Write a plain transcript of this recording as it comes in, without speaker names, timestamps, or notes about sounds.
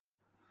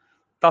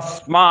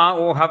तस्मा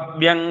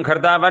ऊहव्यं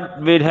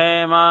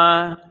कृतवद्विधेम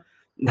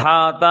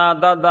धाता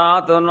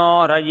ददातु नो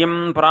रयिं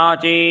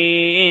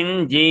प्राचीं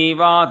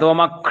जीवातुमक्षिताम्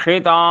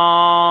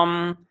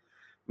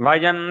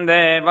वयं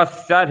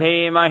देवस्य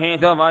धीमहि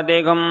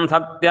सुमतिगुं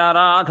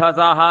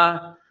सत्यराधसः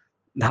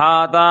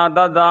धाता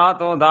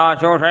ददातु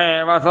दाशुषे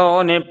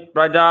वसूनि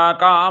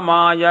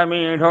प्रजाकामाय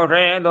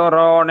मीढुषे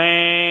दुरोणे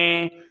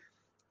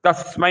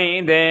तस्मै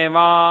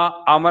देवा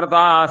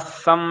अमृताः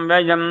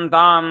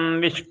संव्ययन्तां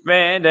विश्वे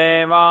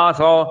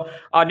देवासो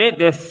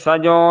अदितिः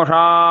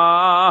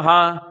सजोषाः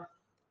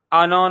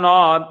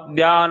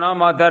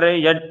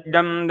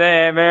अनुनोद्यानुमतिर्यज्ञं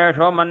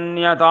देवेषु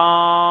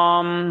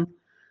मन्यताम्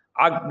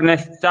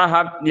अग्निश्च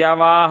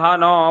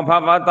हव्यवाहनो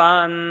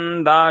भवतां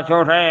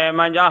दाशुषे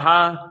मयः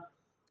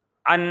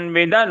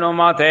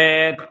अन्विदनुमते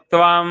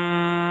त्वम्।